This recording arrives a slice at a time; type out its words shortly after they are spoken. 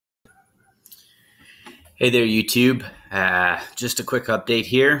Hey there, YouTube. Just a quick update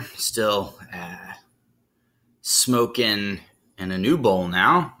here. Still smoking in a new bowl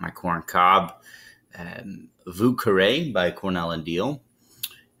now, my corn cob Vue Carré by Cornell and Deal.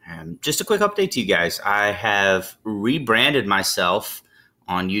 Just a quick update to you guys. I have rebranded myself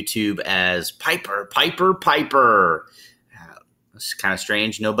on YouTube as Piper. It's kind of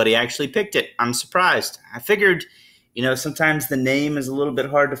strange. Nobody actually picked it. I'm surprised. I figured, sometimes the name is a little bit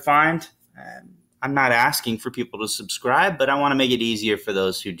hard to find. I'm not asking for people to subscribe, but I want to make it easier for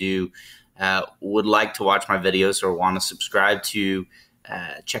those who do would like to watch my videos or want to subscribe to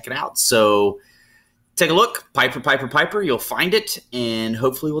check it out. So take a look, Piper. You'll find it, and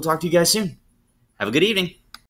hopefully we'll talk to you guys soon. Have a good evening.